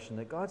impression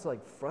that God's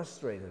like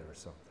frustrated or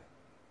something.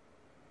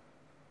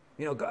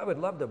 You know, God would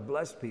love to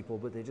bless people,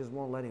 but they just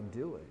won't let Him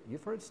do it.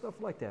 You've heard stuff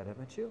like that,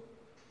 haven't you?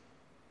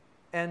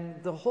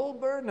 And the whole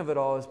burden of it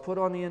all is put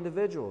on the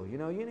individual. You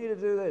know, you need to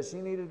do this,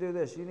 you need to do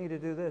this, you need to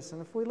do this.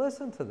 And if we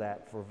listen to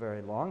that for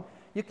very long,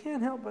 you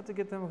can't help but to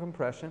get the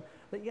impression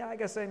that, yeah, I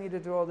guess I need to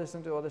do all this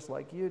and do all this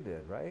like you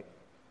did, right?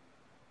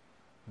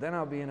 Then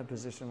I'll be in a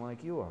position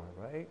like you are,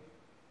 right?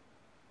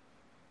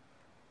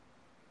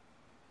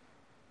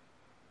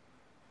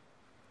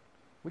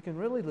 We can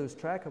really lose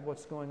track of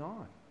what's going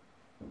on.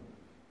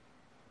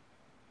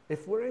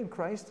 If we're in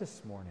Christ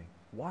this morning,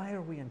 why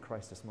are we in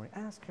Christ this morning?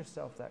 Ask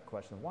yourself that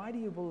question. Why do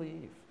you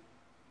believe?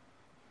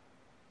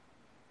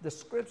 The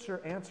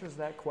Scripture answers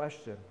that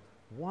question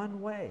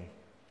one way.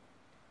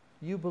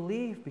 You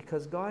believe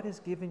because God has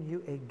given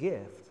you a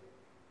gift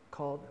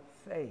called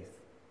faith.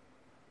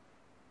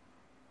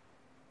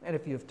 And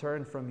if you've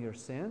turned from your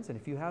sins, and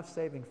if you have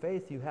saving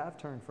faith, you have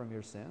turned from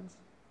your sins.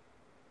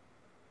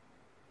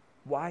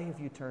 Why have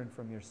you turned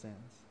from your sins?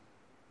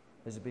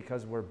 Is it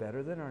because we're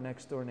better than our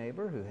next door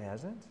neighbor who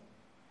hasn't?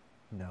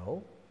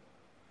 No.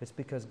 It's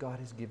because God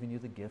has given you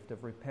the gift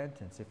of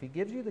repentance. If He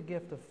gives you the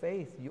gift of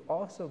faith, you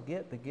also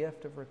get the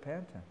gift of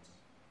repentance.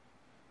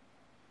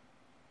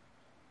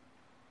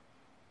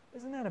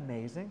 Isn't that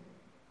amazing?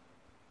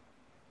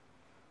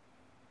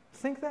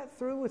 Think that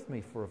through with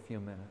me for a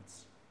few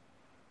minutes.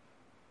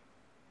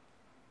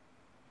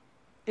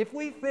 If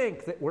we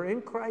think that we're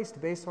in Christ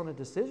based on a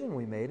decision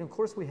we made, and of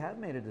course we have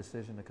made a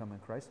decision to come in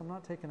Christ, I'm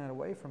not taking that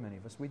away from any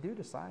of us. We do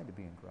decide to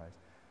be in Christ.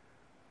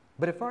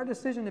 But if our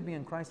decision to be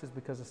in Christ is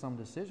because of some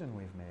decision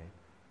we've made,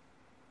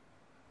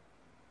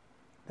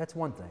 that's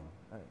one thing.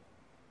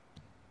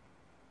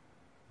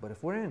 But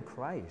if we're in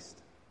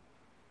Christ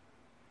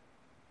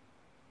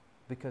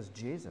because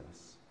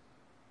Jesus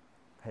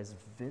has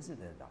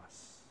visited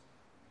us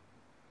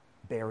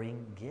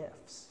bearing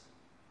gifts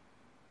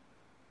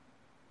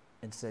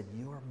and said,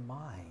 "You are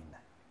mine.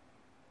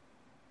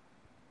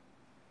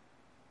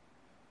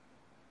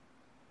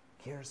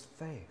 Here's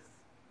faith.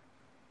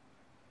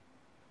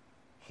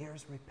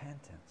 Here's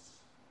repentance."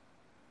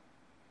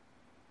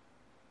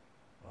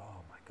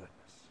 Oh my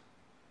goodness.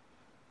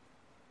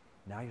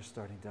 Now you're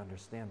starting to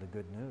understand the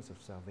good news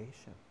of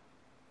salvation.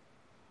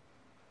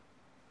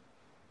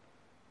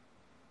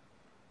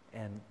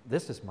 And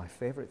this is my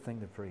favorite thing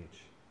to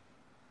preach.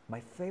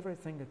 My favorite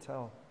thing to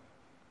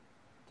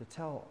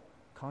tell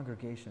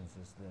congregations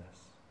is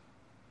this.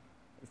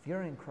 If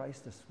you're in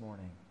Christ this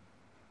morning,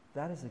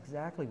 that is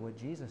exactly what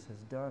Jesus has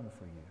done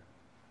for you.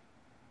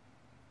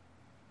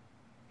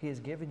 He has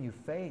given you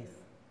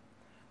faith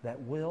that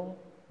will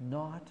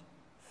not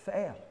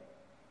fail.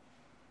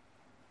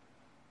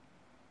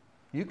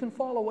 You can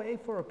fall away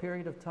for a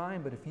period of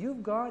time, but if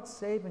you've got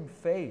saving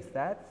faith,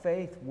 that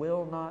faith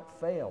will not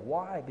fail.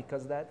 Why?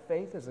 Because that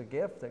faith is a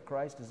gift that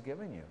Christ has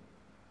given you.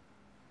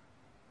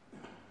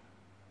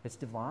 It's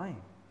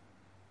divine.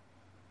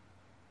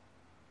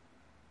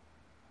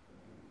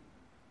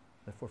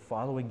 If we're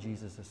following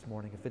Jesus this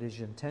morning, if it is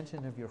your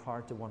intention of your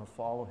heart to want to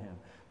follow Him,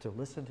 to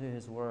listen to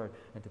His Word,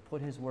 and to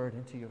put His Word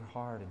into your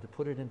heart, and to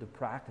put it into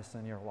practice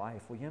in your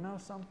life, well, you know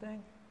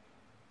something?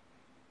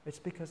 It's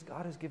because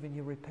God has given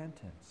you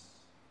repentance.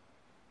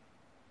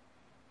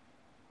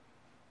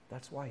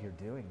 That's why you're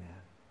doing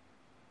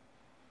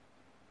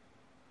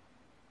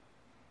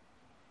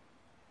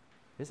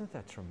that. Isn't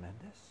that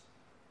tremendous?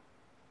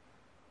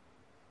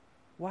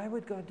 Why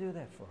would God do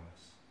that for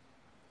us?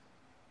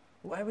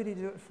 Why would He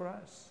do it for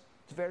us?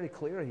 It's very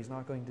clear He's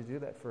not going to do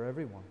that for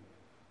everyone.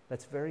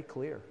 That's very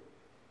clear.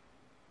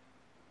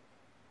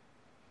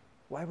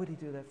 Why would He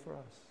do that for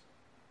us?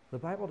 The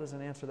Bible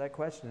doesn't answer that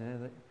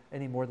question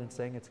any more than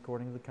saying it's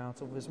according to the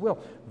counsel of His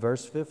will.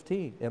 Verse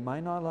 15, am I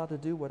not allowed to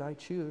do what I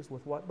choose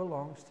with what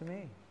belongs to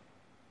me?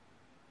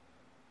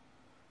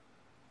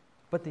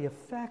 But the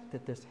effect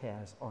that this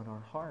has on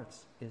our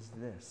hearts is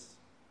this.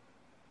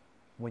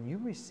 When you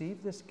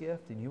receive this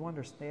gift and you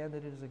understand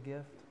that it is a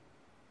gift,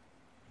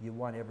 you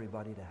want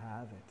everybody to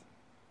have it.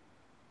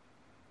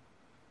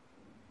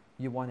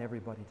 You want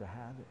everybody to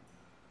have it.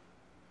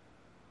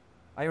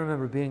 I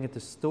remember being at the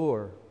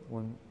store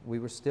when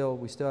we still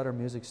had our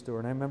music store,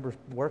 and I remember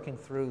working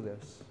through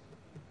this,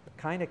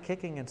 kind of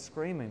kicking and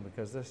screaming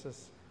because this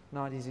is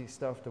not easy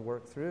stuff to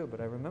work through,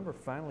 but I remember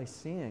finally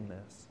seeing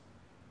this.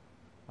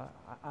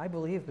 I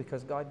believe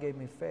because God gave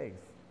me faith.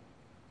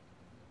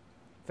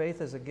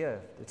 Faith is a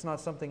gift. It's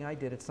not something I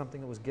did, it's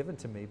something that was given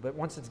to me. But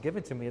once it's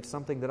given to me, it's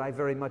something that I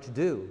very much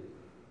do.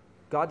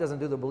 God doesn't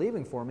do the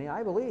believing for me,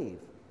 I believe.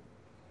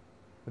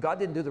 God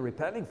didn't do the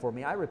repenting for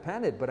me. I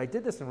repented, but I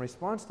did this in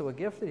response to a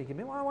gift that He gave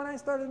me. Well, when I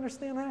started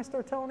understanding, I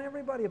started telling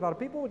everybody about it.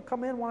 People would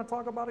come in and want to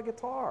talk about a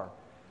guitar.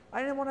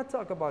 I didn't want to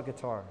talk about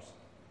guitars.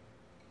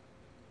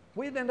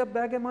 We'd end up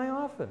back in my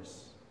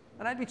office,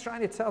 and I'd be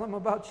trying to tell them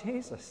about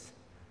Jesus.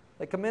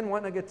 They'd come in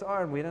wanting a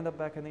guitar, and we'd end up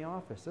back in the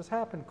office. This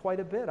happened quite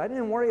a bit. I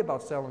didn't worry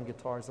about selling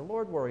guitars. The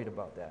Lord worried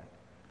about that.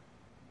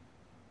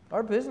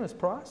 Our business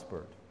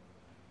prospered.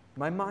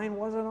 My mind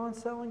wasn't on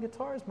selling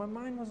guitars. My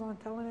mind was on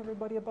telling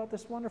everybody about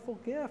this wonderful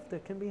gift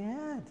that can be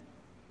had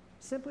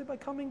simply by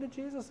coming to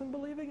Jesus and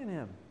believing in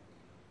Him.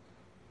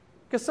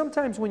 Because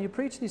sometimes when you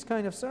preach these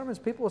kind of sermons,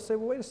 people will say,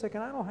 well, wait a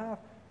second, I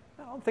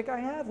don't think I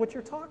have what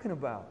you're talking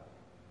about.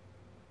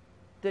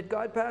 Did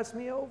God pass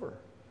me over?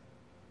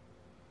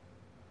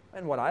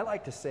 And what I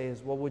like to say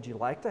is, well, would you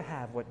like to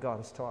have what God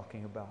is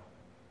talking about?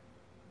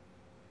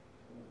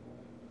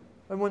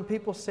 And when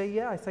people say,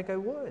 yeah, I think I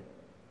would,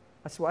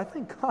 I say, well,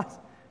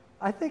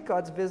 I think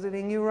God's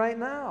visiting you right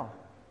now.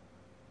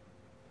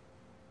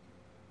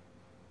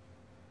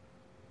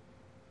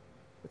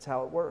 That's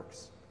how it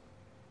works.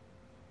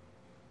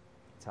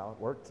 It's how it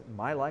worked in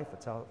my life.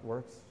 It's how it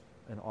works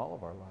in all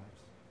of our lives.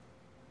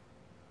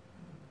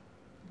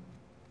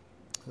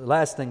 The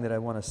last thing that I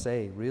want to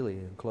say, really,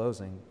 in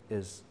closing,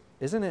 is,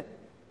 isn't it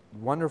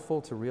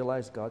wonderful to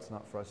realize God's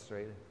not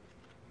frustrated?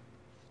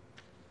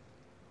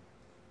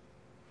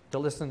 To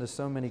listen to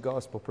so many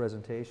gospel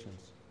presentations,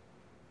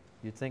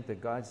 you'd think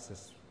that God's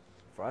just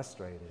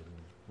frustrated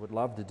and would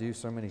love to do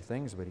so many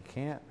things, but He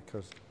can't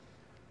because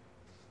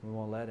we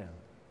won't let Him.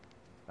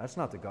 That's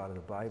not the God of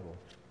the Bible.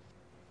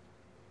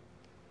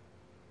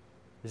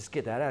 Just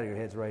get that out of your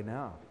heads right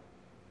now.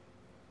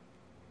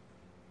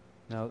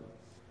 Now,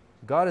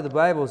 God of the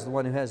Bible is the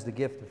one who has the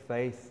gift of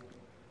faith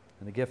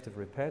and the gift of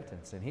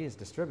repentance, and He is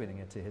distributing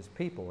it to His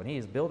people, and He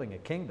is building a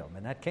kingdom,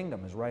 and that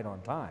kingdom is right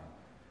on time.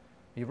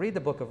 You read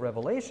the book of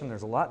Revelation,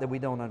 there's a lot that we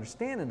don't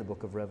understand in the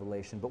book of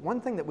Revelation, but one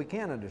thing that we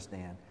can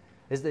understand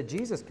is that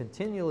Jesus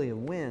continually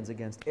wins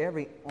against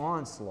every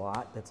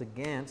onslaught that's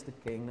against the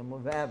kingdom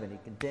of heaven. He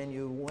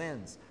continually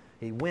wins.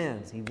 He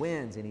wins, He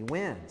wins, and He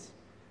wins.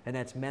 And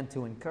that's meant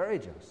to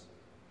encourage us.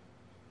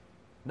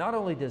 Not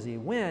only does He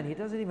win, He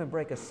doesn't even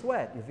break a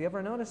sweat. Have you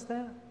ever noticed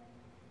that?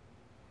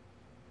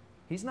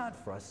 He's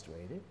not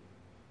frustrated.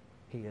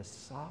 He is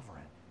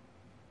sovereign.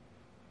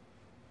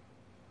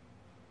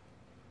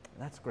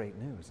 That's great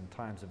news in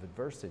times of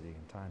adversity,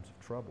 in times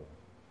of trouble.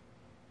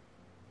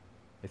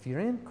 If you're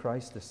in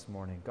Christ this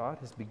morning, God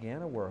has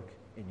began a work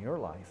in your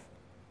life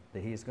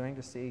that He is going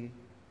to see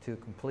to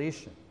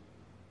completion.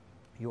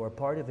 You are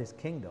part of His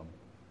kingdom,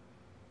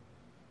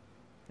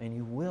 and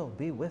you will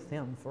be with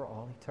Him for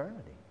all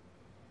eternity.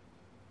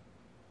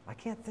 I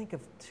can't think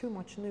of too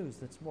much news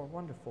that's more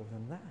wonderful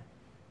than that.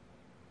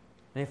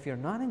 And if you're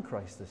not in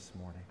Christ this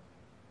morning,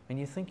 and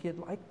you think you'd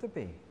like to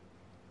be,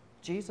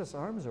 Jesus'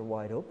 arms are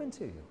wide open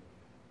to you.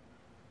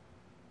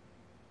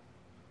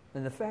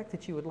 And the fact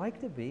that you would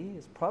like to be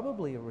is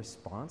probably a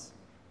response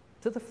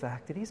to the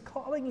fact that He's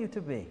calling you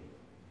to be.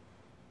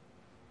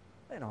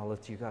 And all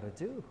that you got to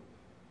do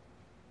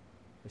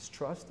is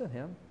trust in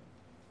Him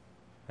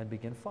and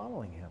begin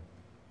following Him.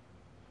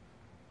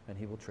 And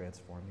He will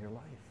transform your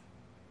life.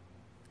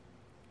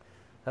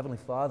 Heavenly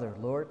Father,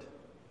 Lord,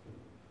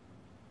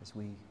 as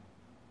we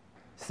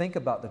think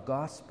about the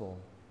gospel,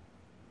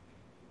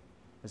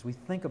 as we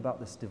think about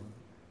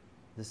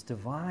this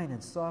divine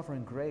and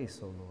sovereign grace,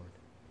 O Lord,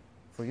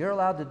 for you're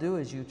allowed to do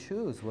as you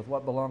choose with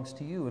what belongs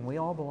to you, and we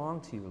all belong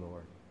to you,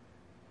 Lord.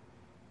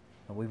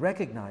 And we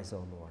recognize,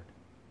 O Lord,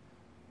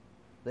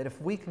 that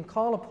if we can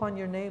call upon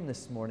your name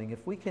this morning,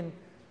 if we can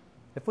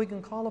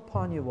call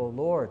upon you, O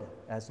Lord,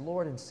 as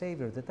Lord and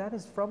Savior, that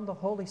is from the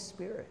Holy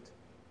Spirit.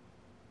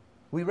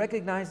 We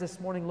recognize this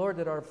morning, Lord,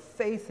 that our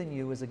faith in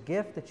you is a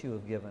gift that you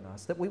have given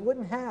us, that we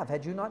wouldn't have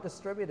had you not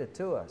distributed it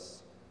to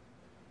us.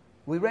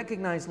 We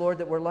recognize, Lord,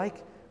 that we're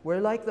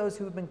like those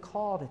who have been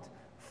called at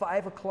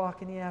 5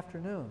 o'clock in the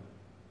afternoon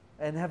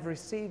and have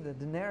received a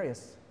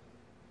denarius.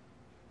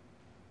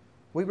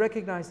 We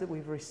recognize that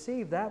we've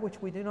received that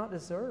which we do not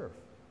deserve.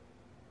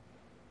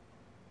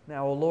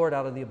 Now, O Lord,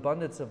 out of the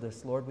abundance of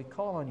this, Lord, we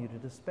call on you to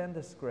dispense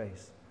this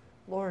grace.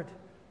 Lord,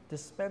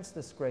 dispense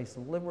this grace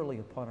liberally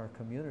upon our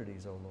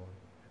communities, O Lord.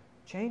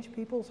 Change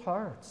people's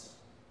hearts.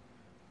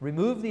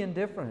 Remove the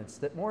indifference,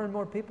 that more and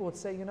more people would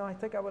say, I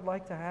think I would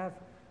like to have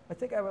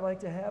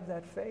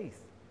that faith.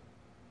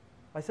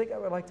 I think I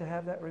would like to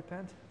have that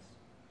repentance.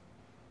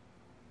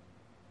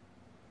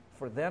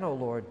 For then, O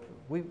Lord,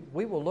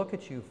 we will look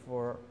at you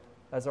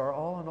as our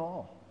all in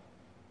all.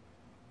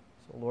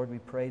 So, Lord, we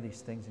pray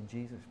these things in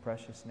Jesus'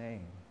 precious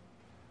name.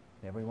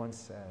 And everyone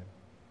said,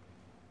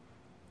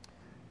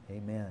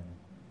 Amen.